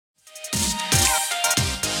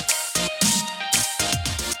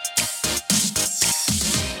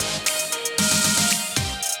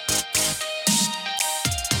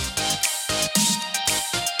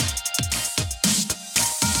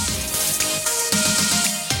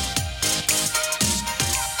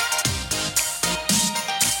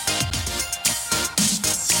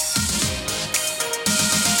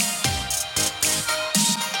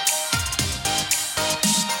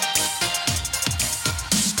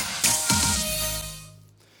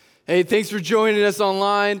Hey, thanks for joining us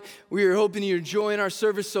online. We are hoping you're enjoying our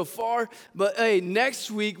service so far. But hey, next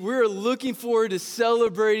week, we're looking forward to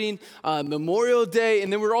celebrating Memorial Day.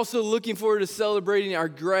 And then we're also looking forward to celebrating our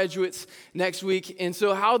graduates next week. And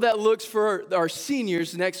so how that looks for our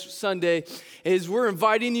seniors next Sunday is we're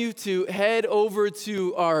inviting you to head over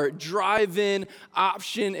to our drive-in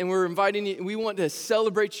option. And we're inviting you, we want to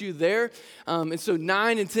celebrate you there. And so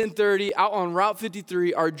 9 and 10:30 out on Route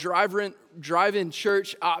 53, our drive-in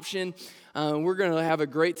church option. We're going to have a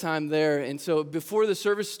great time there. And so before the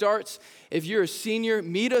service starts, if you're a senior,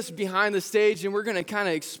 meet us behind the stage, and we're going to kind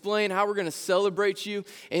of explain how we're going to celebrate you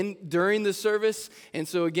during the service. And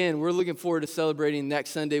so again, we're looking forward to celebrating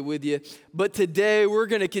next Sunday with you. But today, we're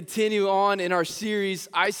going to continue on in our series,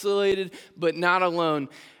 Isolated But Not Alone.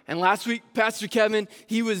 And last week, Pastor Kevin,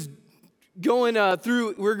 he was going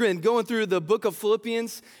through the book of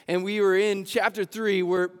Philippians, and we were in chapter 3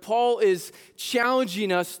 where Paul is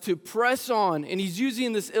challenging us to press on, and he's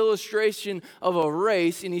using this illustration of a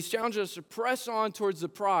race, and he's challenging us to press on towards the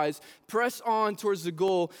prize, press on towards the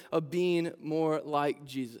goal of being more like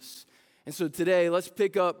Jesus. And so today, let's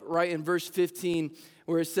pick up right in verse 15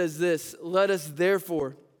 where it says this: "Let us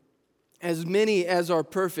therefore, as many as are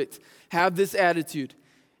perfect, have this attitude,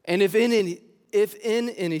 and if in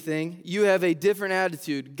anything you have a different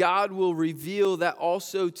attitude, God will reveal that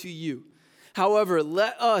also to you. However,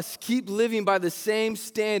 let us keep living by the same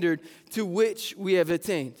standard to which we have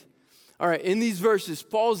attained." All right, in these verses,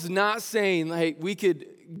 Paul's not saying like we could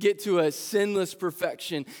get to a sinless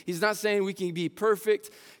perfection. He's not saying we can be perfect,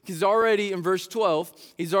 because already in verse 12,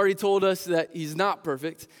 he's already told us that he's not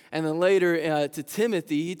perfect. And then later to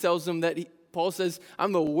Timothy, he tells him that Paul says,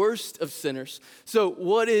 "I'm the worst of sinners." So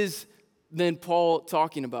what is then Paul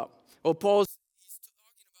talking about? Well, Paul's talking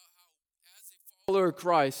about how as a follower of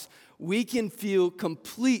Christ, we can feel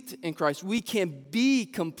complete in Christ. We can be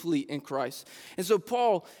complete in Christ. And so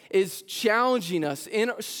Paul is challenging us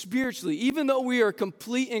spiritually, even though we are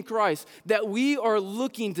complete in Christ, that we are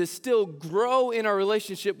looking to still grow in our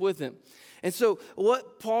relationship with him. And so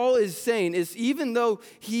what Paul is saying is, even though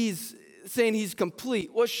he's saying he's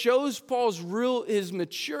complete, what shows his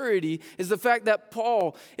maturity is the fact that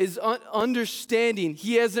Paul is understanding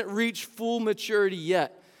he hasn't reached full maturity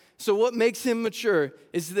yet. So what makes him mature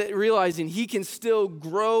is that realizing he can still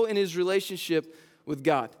grow in his relationship with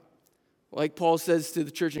God. Like Paul says to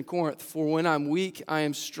the church in Corinth, "For when I'm weak, I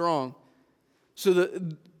am strong." So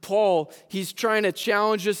Paul, he's trying to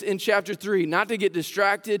challenge us in chapter 3 not to get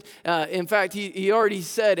distracted. In fact, he already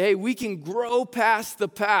said, hey, we can grow past the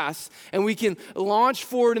past and we can launch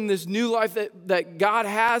forward in this new life that God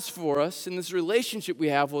has for us, in this relationship we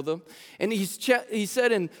have with him. And he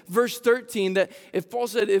said in verse 13 that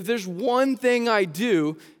if there's one thing I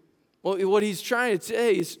do, well, what he's trying to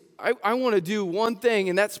say is I want to do one thing,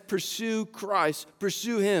 and that's pursue Christ,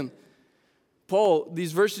 pursue him. Paul,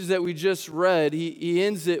 these verses that we just read, he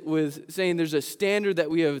ends it with saying there's a standard that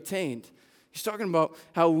we have attained. He's talking about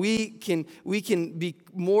how we can be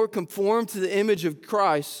more conformed to the image of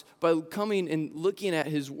Christ by coming and looking at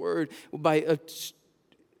his word, by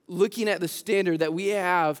looking at the standard that we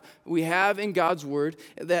have in God's word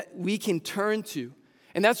that we can turn to.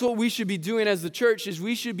 And that's what we should be doing as the church, is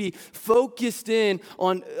we should be focused in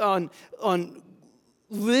on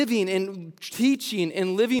living and teaching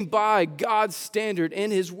and living by God's standard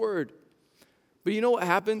in his word. But you know what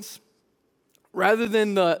happens? Rather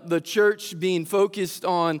than the church being focused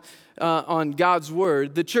on God's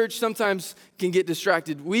word, the church sometimes can get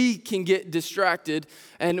distracted. We can get distracted.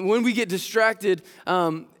 And when we get distracted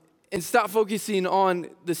and stop focusing on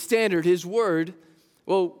the standard, his word,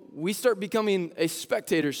 well, we start becoming a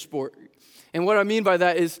spectator sport. And what I mean by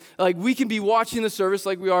that is, like, we can be watching the service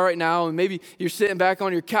like we are right now, and maybe you're sitting back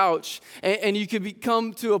on your couch, and you could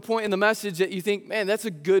come to a point in the message that you think, man, that's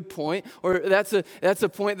a good point, or that's a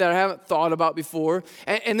point that I haven't thought about before.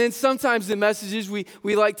 And then sometimes in messages, we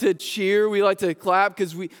like to cheer, we like to clap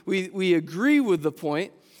because we agree with the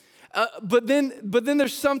point. But then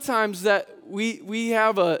there's sometimes that we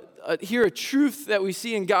have hear a truth that we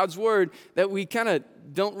see in God's word that we kind of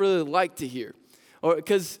don't really like to hear. Or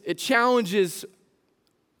because it challenges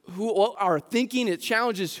our thinking, it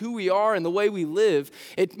challenges who we are and the way we live.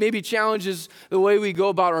 It maybe challenges the way we go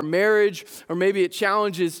about our marriage, or maybe it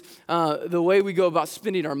challenges the way we go about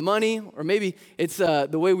spending our money, or maybe it's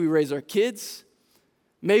the way we raise our kids.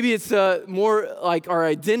 Maybe it's more like our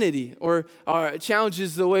identity, or it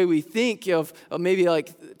challenges the way we think of maybe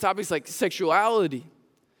like topics like sexuality.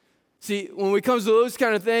 See, when it comes to those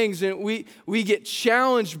kind of things and we get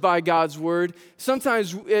challenged by God's word,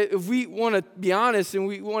 sometimes if we want to be honest and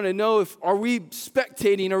we want to know are we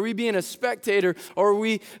spectating, are we being a spectator, or are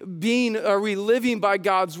we living by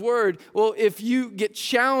God's word? Well, if you get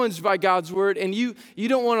challenged by God's word and you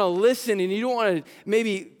don't want to listen and you don't want to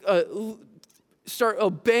maybe start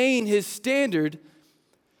obeying his standard,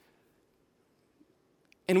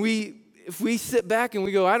 and if we sit back and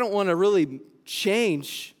we go, I don't want to really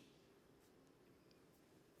change,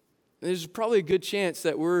 there's probably a good chance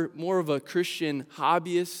that we're more of a Christian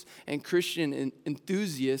hobbyist and Christian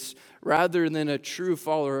enthusiast rather than a true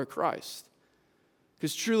follower of Christ.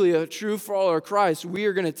 Because truly, a true follower of Christ, we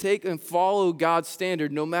are going to take and follow God's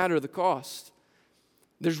standard no matter the cost.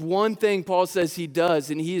 There's one thing Paul says he does,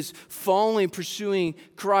 and he is following, pursuing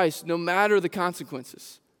Christ no matter the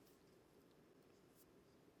consequences.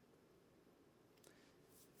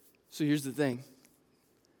 So here's the thing.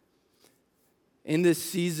 In this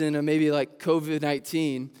season of maybe like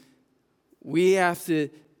COVID-19, we have to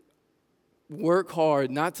work hard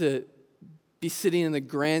not to be sitting in the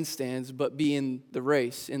grandstands, but be in the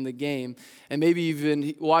race, in the game. And maybe you've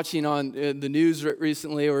been watching on the news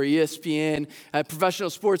recently or ESPN, professional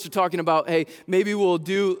sports are talking about, hey, maybe we'll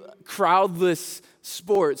do crowdless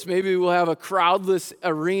sports. Maybe we'll have a crowdless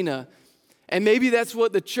arena. And maybe that's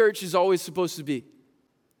what the church is always supposed to be.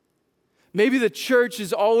 Maybe the church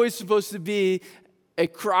is always supposed to be a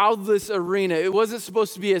crowdless arena. It wasn't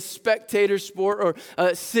supposed to be a spectator sport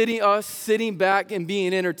or sitting back and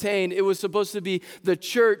being entertained. It was supposed to be the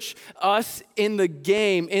church, us in the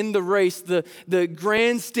game, in the race. The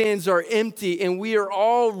grandstands are empty and we are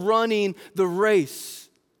all running the race.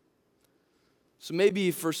 So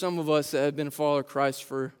maybe for some of us that have been a follower of Christ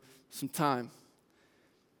for some time,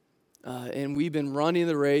 and we've been running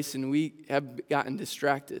the race and we have gotten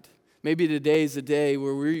distracted. Maybe today is a day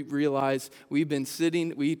where we realize we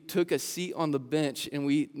took a seat on the bench and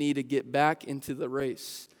we need to get back into the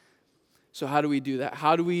race. So how do we do that?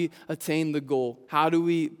 How do we attain the goal? How do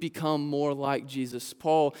we become more like Jesus?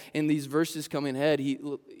 Paul, in these verses coming ahead,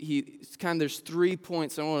 there's 3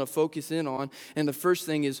 points I want to focus in on. And the first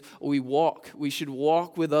thing is we walk. We should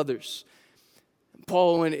walk with others.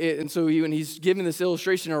 Paul, when he's giving this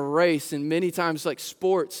illustration of a race, and many times like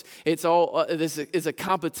sports, it's a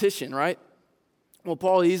competition, right? Well,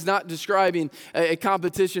 Paul, he's not describing a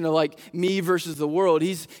competition of like me versus the world.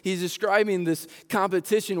 He's describing this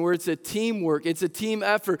competition where it's a teamwork. It's a team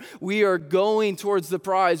effort. We are going towards the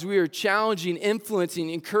prize. We are challenging,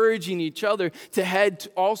 influencing, encouraging each other to head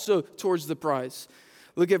also towards the prize.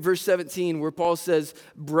 Look at verse 17 where Paul says,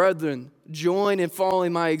 "Brethren, join in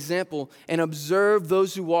following my example and observe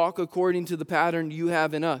those who walk according to the pattern you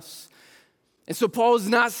have in us." And so Paul is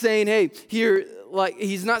not saying, hey, here, like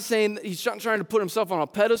he's not trying to put himself on a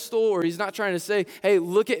pedestal, or he's not trying to say, hey,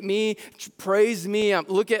 look at me, praise me,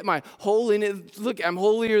 look at my holiness, look, I'm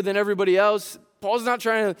holier than everybody else. Paul's not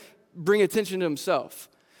trying to bring attention to himself.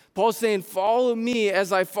 Paul's saying, follow me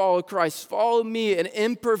as I follow Christ. Follow me, an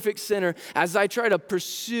imperfect sinner, as I try to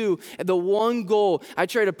pursue the one goal. I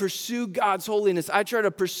try to pursue God's holiness. I try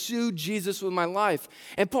to pursue Jesus with my life.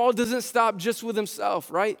 And Paul doesn't stop just with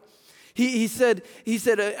himself, right? He said,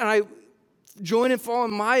 and I join and follow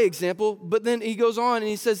my example, but then he goes on and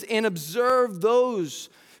he says, and observe those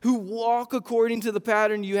who walk according to the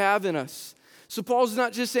pattern you have in us. So Paul's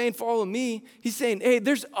not just saying, follow me. He's saying, hey,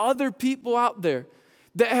 there's other people out there.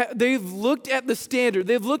 They've looked at the standard,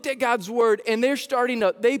 they've looked at God's word, and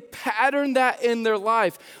they pattern that in their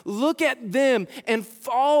life. Look at them and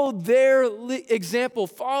follow their example,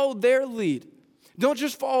 follow their lead. Don't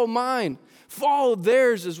just follow mine, follow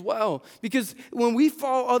theirs as well. Because when we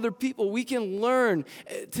follow other people, we can learn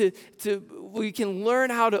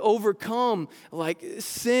how to overcome like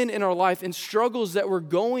sin in our life and struggles that we're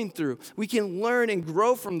going through. We can learn and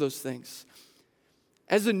grow from those things.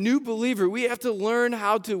 As a new believer, we have to learn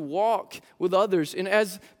how to walk with others. And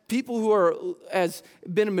as people who has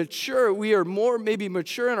been mature, we are more maybe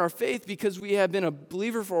mature in our faith because we have been a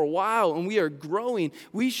believer for a while and we are growing.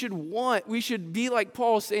 We should be like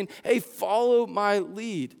Paul saying, hey, follow my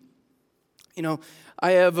lead. You know,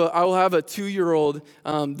 I will have a 2-year-old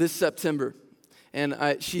this September. And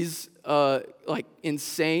she's like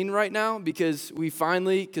insane right now because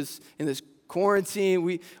in this quarantine,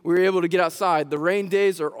 we were able to get outside. The rain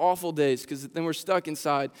days are awful days because then we're stuck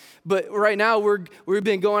inside. But right now we've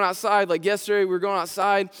been going outside. Like yesterday, we were going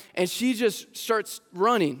outside, and she just starts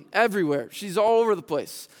running everywhere. She's all over the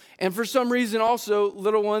place. And for some reason, also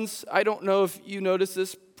little ones. I don't know if you noticed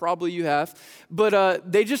this. Probably you have.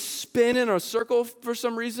 But they just spin in a circle for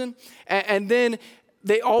some reason, and then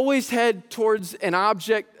they always head towards an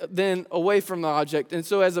object, then away from the object. And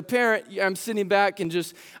so as a parent, I'm sitting back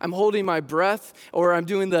and I'm holding my breath, or I'm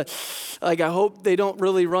doing I hope they don't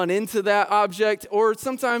really run into that object. Or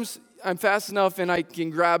sometimes I'm fast enough and I can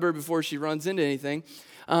grab her before she runs into anything.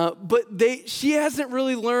 But she hasn't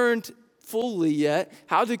really learned fully yet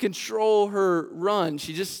how to control her run.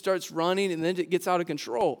 She just starts running and then it gets out of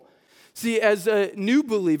control. See, as a new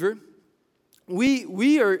believer,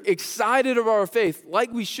 we are excited about our faith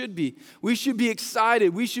like we should be. We should be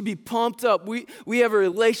excited. We should be pumped up. We have a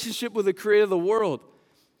relationship with the creator of the world.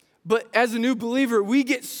 But as a new believer, we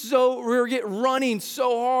get running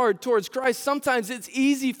so hard towards Christ. Sometimes it's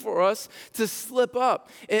easy for us to slip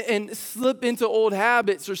up and slip into old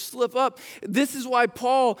habits or slip up. This is why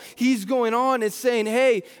Paul, he's going on and saying,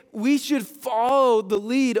 hey, we should follow the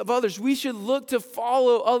lead of others. We should look to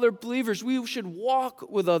follow other believers. We should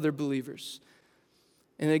walk with other believers.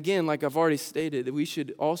 And again, like I've already stated, we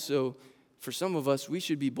should also, for some of us, we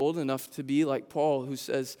should be bold enough to be like Paul, who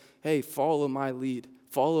says, hey, follow my lead.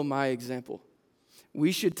 Follow my example.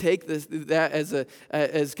 We should take that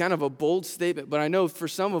as kind of a bold statement. But I know for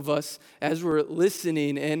some of us, as we're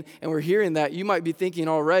listening and we're hearing that, you might be thinking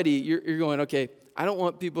already, you're going, okay, I don't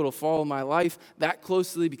want people to follow my life that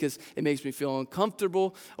closely because it makes me feel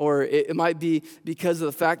uncomfortable. Or it might be because of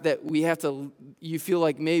the fact that you feel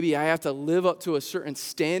like maybe I have to live up to a certain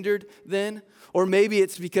standard then. Or maybe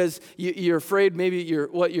it's because you're afraid maybe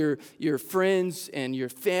what your friends and your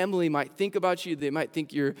family might think about you. They might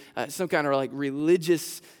think you're some kind of like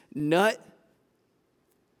religious nut.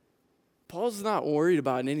 Paul's not worried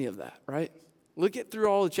about any of that, right? Look through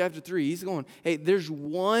all of chapter 3. He's going, hey, there's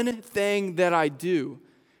one thing that I do,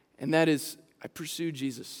 and that is I pursue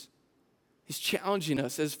Jesus. He's challenging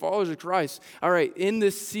us as followers of Christ. All right, in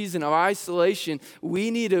this season of isolation,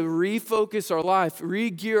 we need to refocus our life,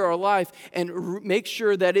 re-gear our life, and make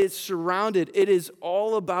sure that it's surrounded. It is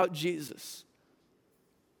all about Jesus.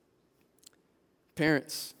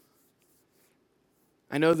 Parents,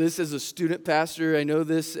 I know this as a student pastor. I know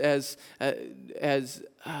this as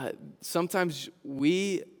sometimes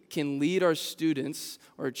we can lead our students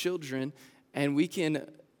or children, and we can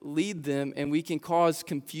lead them, and we can cause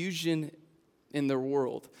confusion in their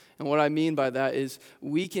world. And what I mean by that is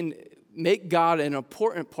we can make God an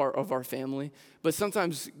important part of our family, but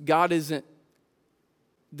sometimes God isn't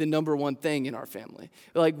the number one thing in our family.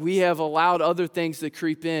 Like we have allowed other things to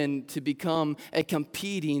creep in to become a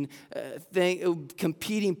competing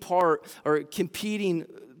part or competing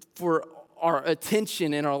for our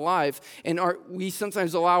attention in our life. And we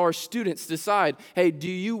sometimes allow our students to decide, hey, do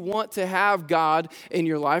you want to have God in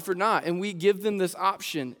your life or not? And we give them this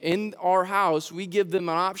option. In our house, we give them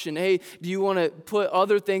an option. Hey, do you want to put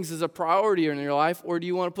other things as a priority in your life, or do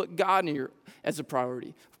you want to put God as a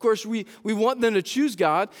priority? Of course, we want them to choose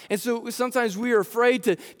God, and so sometimes we are afraid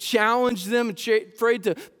to challenge them, afraid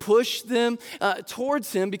to push them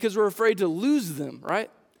towards Him because we're afraid to lose them, right?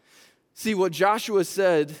 See, what Joshua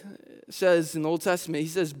says in the Old Testament, he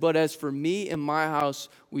says, but as for me and my house,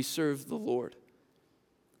 we serve the Lord.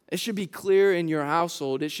 It should be clear in your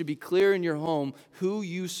household, it should be clear in your home who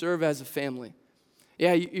you serve as a family.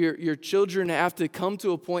 Yeah, your children have to come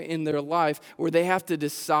to a point in their life where they have to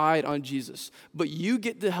decide on Jesus. But you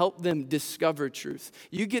get to help them discover truth.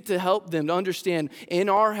 You get to help them to understand in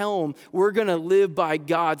our home, we're going to live by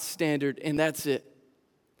God's standard, and that's it.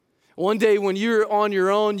 One day when you're on your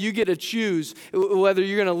own, you get to choose whether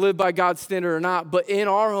you're going to live by God's standard or not. But in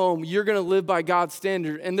our home, you're going to live by God's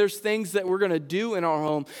standard. And there's things that we're going to do in our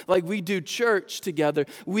home, like we do church together.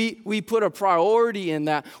 We put a priority in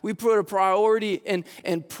that. We put a priority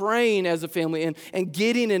in praying as a family and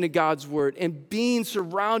getting into God's word and being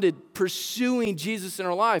surrounded, pursuing Jesus in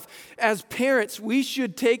our life. As parents, we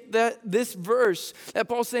should take this verse that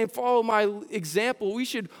Paul's saying, follow my example. We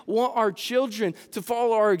should want our children to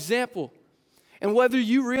follow our example. And whether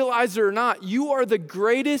you realize it or not, you are the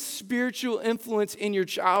greatest spiritual influence in your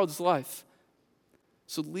child's life.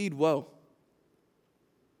 So lead well.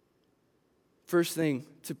 First thing,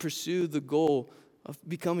 to pursue the goal of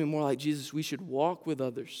becoming more like Jesus, we should walk with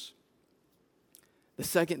others. The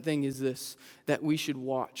second thing is this, that we should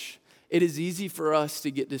watch. It is easy for us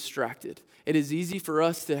to get distracted. It is easy for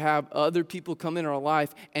us to have other people come in our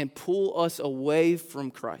life and pull us away from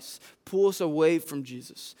Christ, pull us away from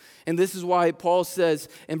Jesus. And this is why Paul says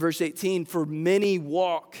in verse 18, for many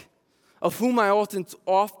walk, of whom I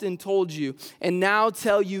often told you, and now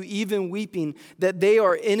tell you even weeping, that they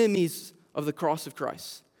are enemies of the cross of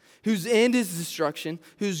Christ, whose end is destruction,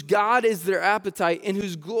 whose God is their appetite, and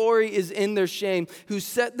whose glory is in their shame, who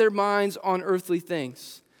set their minds on earthly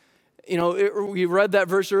things. We read that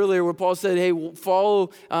verse earlier where Paul said, hey,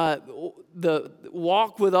 walk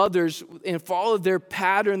with others and follow their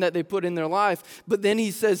pattern that they put in their life. But then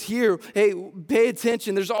he says here, hey, pay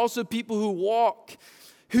attention. There's also people who walk,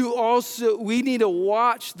 we need to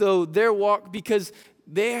watch though their walk because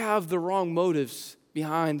they have the wrong motives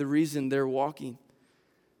behind the reason they're walking.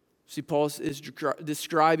 See, Paul is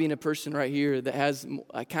describing a person right here that has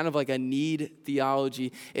kind of like a need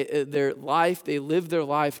theology. They live their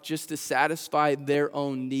life just to satisfy their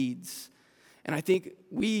own needs. And I think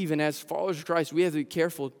we, even as followers of Christ, we have to be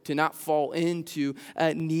careful to not fall into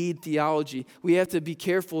a need theology. We have to be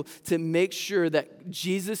careful to make sure that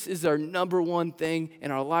Jesus is our number one thing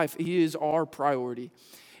in our life. He is our priority.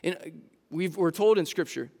 And we're told in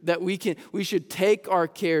Scripture that we should take our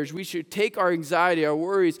cares, we should take our anxiety, our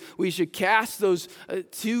worries, we should cast those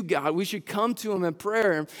to God. We should come to Him in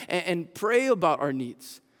prayer and pray about our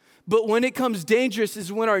needs. But when it comes dangerous is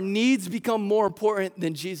when our needs become more important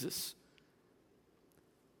than Jesus.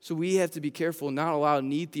 So we have to be careful, not allow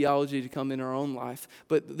need theology to come in our own life.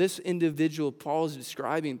 But this individual Paul is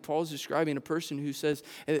describing a person who says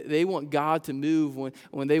they want God to move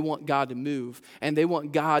when they want God to move. And they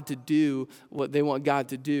want God to do what they want God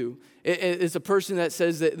to do. It's a person that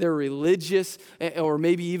says that they're religious or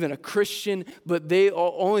maybe even a Christian, but the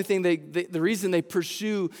reason they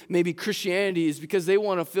pursue maybe Christianity is because they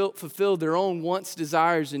want to fulfill their own wants,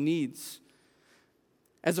 desires, and needs.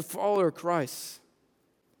 As a follower of Christ,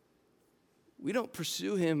 we don't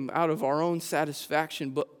pursue Him out of our own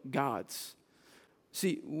satisfaction, but God's.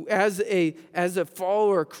 See, as a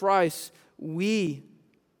follower of Christ, we're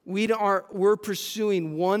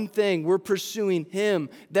pursuing one thing. We're pursuing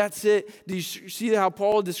Him. That's it. Do you see how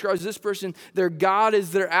Paul describes this person? Their God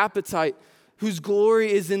is their appetite, whose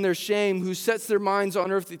glory is in their shame, who sets their minds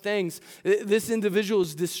on earthly things. This individual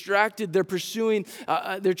is distracted. They're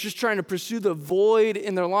just trying to pursue the void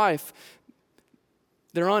in their life.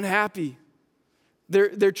 They're unhappy.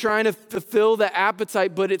 They're trying to fulfill the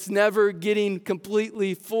appetite, but it's never getting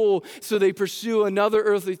completely full. So they pursue another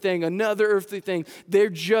earthly thing. They're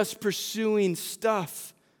just pursuing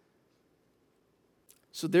stuff.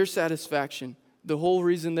 So their satisfaction, the whole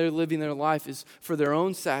reason they're living their life is for their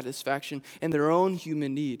own satisfaction and their own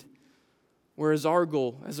human need. Whereas our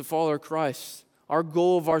goal as a follower of Christ, our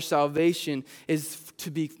goal of our salvation is to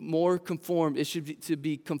be more conformed. It should be to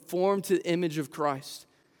be conformed to the image of Christ.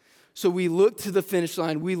 So we look to the finish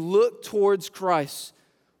line. We look towards Christ,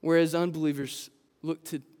 whereas unbelievers look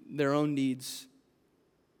to their own needs.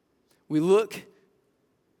 We look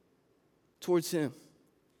towards Him.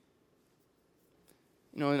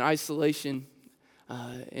 In isolation,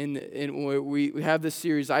 we have this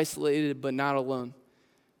series, Isolated but Not Alone.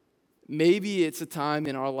 Maybe it's a time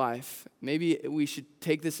in our life, maybe we should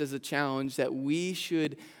take this as a challenge that we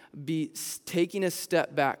should be taking a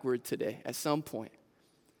step backward today at some point.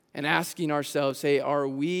 And asking ourselves, hey,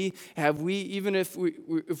 even if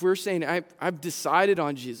we're saying, I've decided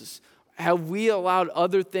on Jesus, have we allowed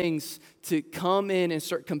other things to come in and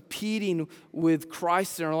start competing with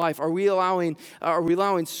Christ in our life? Are we allowing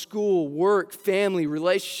school, work, family,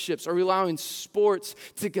 relationships? Are we allowing sports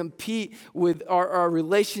to compete with our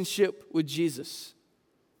relationship with Jesus?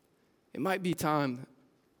 It might be time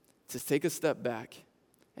to take a step back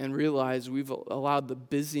and realize we've allowed the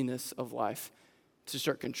busyness of life to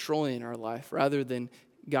start controlling our life rather than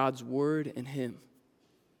God's word and Him.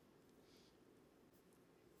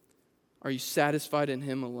 Are you satisfied in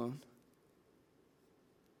Him alone?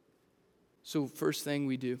 So first thing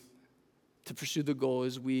we do to pursue the goal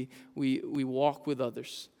is we walk with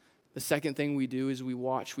others. The second thing we do is we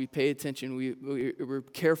watch, we pay attention, we're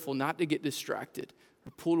careful not to get distracted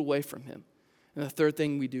or pulled away from Him. And the third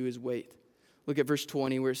thing we do is wait. Look at verse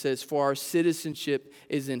 20 where it says, "For our citizenship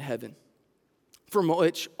is in heaven, from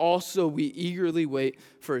which also we eagerly wait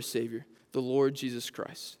for a Savior, the Lord Jesus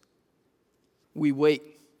Christ." We wait.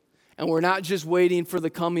 And we're not just waiting for the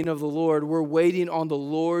coming of the Lord. We're waiting on the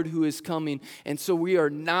Lord who is coming. And so we are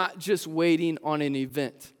not just waiting on an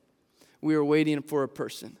event. We are waiting for a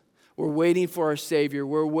person. We're waiting for our Savior.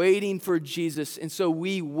 We're waiting for Jesus. And so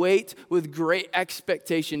we wait with great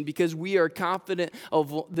expectation because we are confident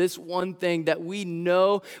of this one thing, that we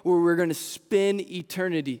know where we're going to spend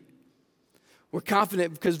eternity. We're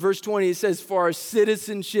confident because verse 20, it says, "For our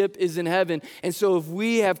citizenship is in heaven." And so if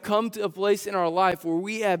we have come to a place in our life where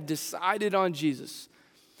we have decided on Jesus,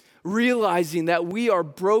 realizing that we are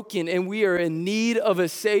broken and we are in need of a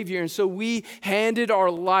Savior, and so we handed our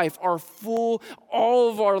life, all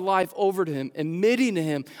of our life over to Him, admitting to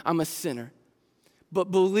Him, I'm a sinner.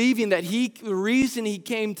 but believing that the reason he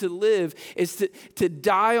came to live is to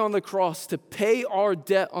die on the cross, to pay our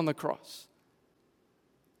debt on the cross.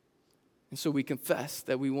 And so we confess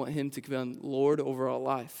that we want him to become Lord over our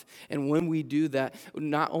life. And when we do that,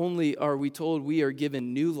 not only are we told we are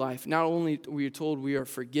given new life, not only are we told we are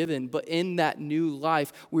forgiven, but in that new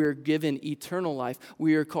life, we are given eternal life.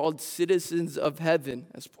 We are called citizens of heaven,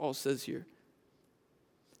 as Paul says here.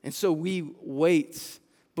 And so we wait,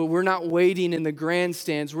 but we're not waiting in the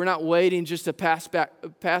grandstands. We're not waiting just to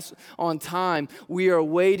pass on time. We are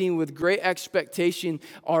waiting with great expectation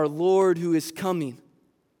our Lord who is coming.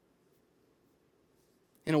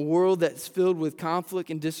 In a world that's filled with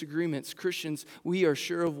conflict and disagreements, Christians, we are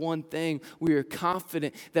sure of one thing. We are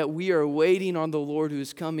confident that we are waiting on the Lord who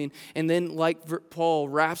is coming. And then, like Paul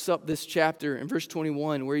wraps up this chapter in verse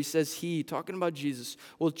 21, where he says he, talking about Jesus,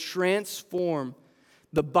 will transform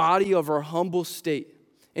the body of our humble state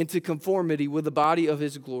into conformity with the body of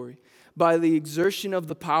his glory by the exertion of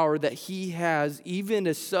the power that he has, even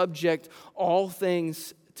to subject all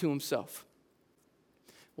things to himself.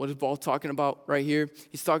 What is Paul talking about right here?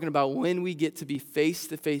 He's talking about when we get to be face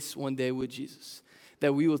to face one day with Jesus,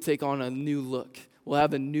 that we will take on a new look. We'll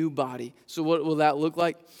have a new body. So what will that look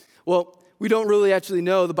like? Well, we don't really actually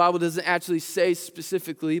know. The Bible doesn't actually say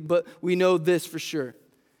specifically, but we know this for sure.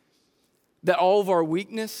 That all of our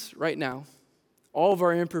weakness right now, all of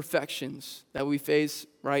our imperfections that we face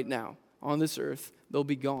right now on this earth, they'll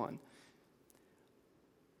be gone.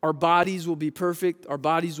 Our bodies will be perfect. Our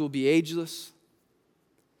bodies will be ageless.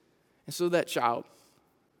 And so that child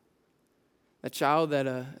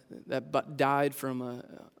that died from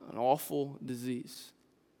an awful disease,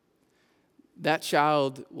 that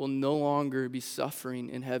child will no longer be suffering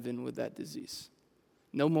in heaven with that disease.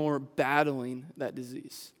 No more battling that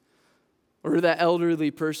disease. Or that elderly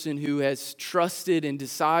person who has trusted and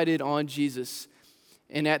decided on Jesus,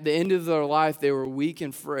 and at the end of their life they were weak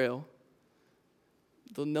and frail.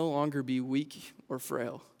 They'll no longer be weak or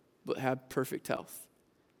frail, but have perfect health.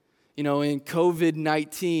 You know, in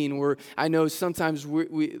COVID-19, where I know sometimes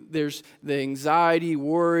there's the anxiety,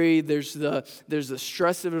 worry, there's the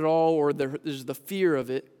stress of it all, or there's the fear of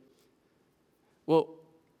it. Well,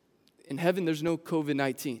 in heaven, there's no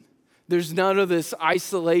COVID-19. There's none of this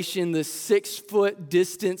isolation, this 6-foot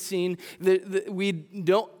distancing.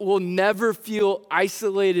 We'll never feel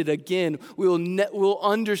isolated again. We'll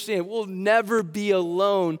understand. We'll never be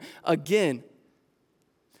alone again.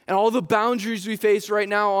 And all the boundaries we face right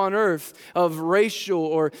now on earth of racial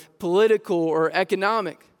or political or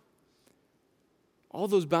economic, all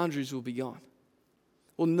those boundaries will be gone.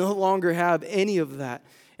 We'll no longer have any of that.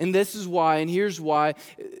 And this is why, and here's why,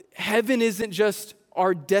 heaven isn't just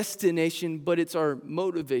our destination, but it's our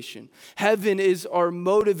motivation. Heaven is our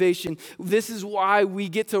motivation. This is why we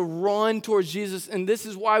get to run towards Jesus, and this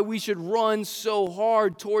is why we should run so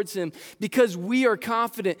hard towards him, because we are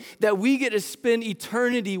confident that we get to spend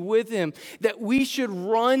eternity with him, that we should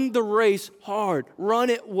run the race hard, run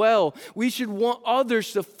it well. We should want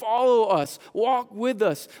others to follow us, walk with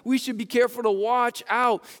us. We should be careful to watch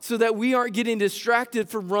out so that we aren't getting distracted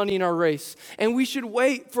from running our race. And we should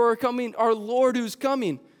wait for our Lord who's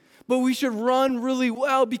coming. But we should run really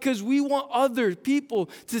well because we want other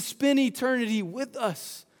people to spend eternity with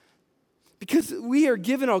us. Because we are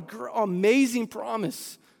given an amazing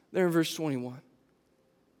promise there in verse 21.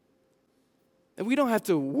 And we don't have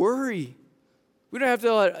to worry. We don't have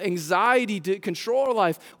to let anxiety to control our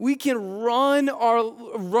life. We can run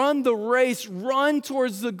the race, run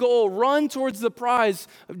towards the goal, run towards the prize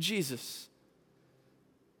of Jesus.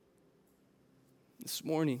 This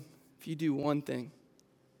morning, if you do one thing,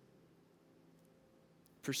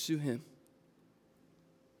 pursue him.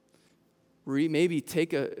 Maybe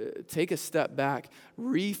take a step back,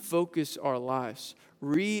 refocus our lives,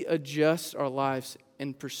 readjust our lives,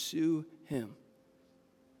 and pursue him.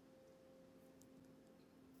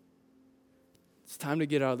 It's time to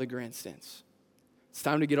get out of the grandstands. It's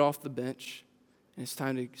time to get off the bench, and it's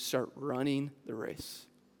time to start running the race.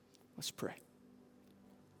 Let's pray.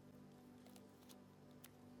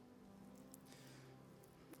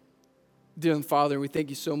 Dear Father, we thank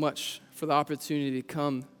you so much for the opportunity to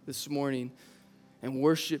come this morning and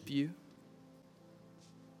worship you.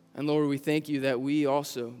 And Lord, we thank you that we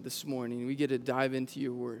also this morning, we get to dive into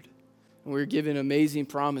your word. And we're given amazing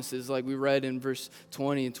promises like we read in verse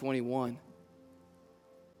 20 and 21.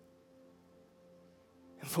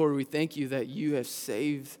 And Lord, we thank you that you have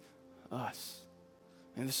saved us.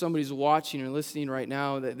 And if somebody's watching or listening right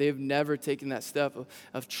now that they've never taken that step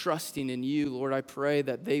of trusting in you, Lord, I pray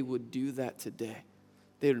that they would do that today.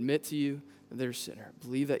 They would admit to you that they're a sinner,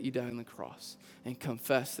 believe that you died on the cross, and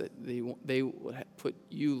confess that they would put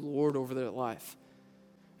you, Lord, over their life.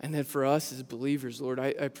 And then for us as believers, Lord,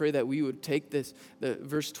 I pray that we would take the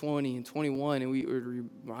verse 20 and 21, and we would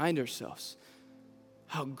remind ourselves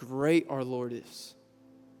how great our Lord is,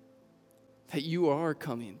 that you are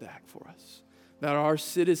coming back for us, that our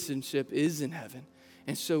citizenship is in heaven.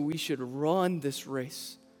 And so we should run this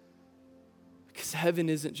race, because heaven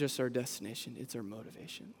isn't just our destination, it's our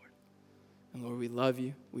motivation, Lord. And Lord, we love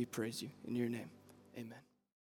you, we praise you. In your name, amen.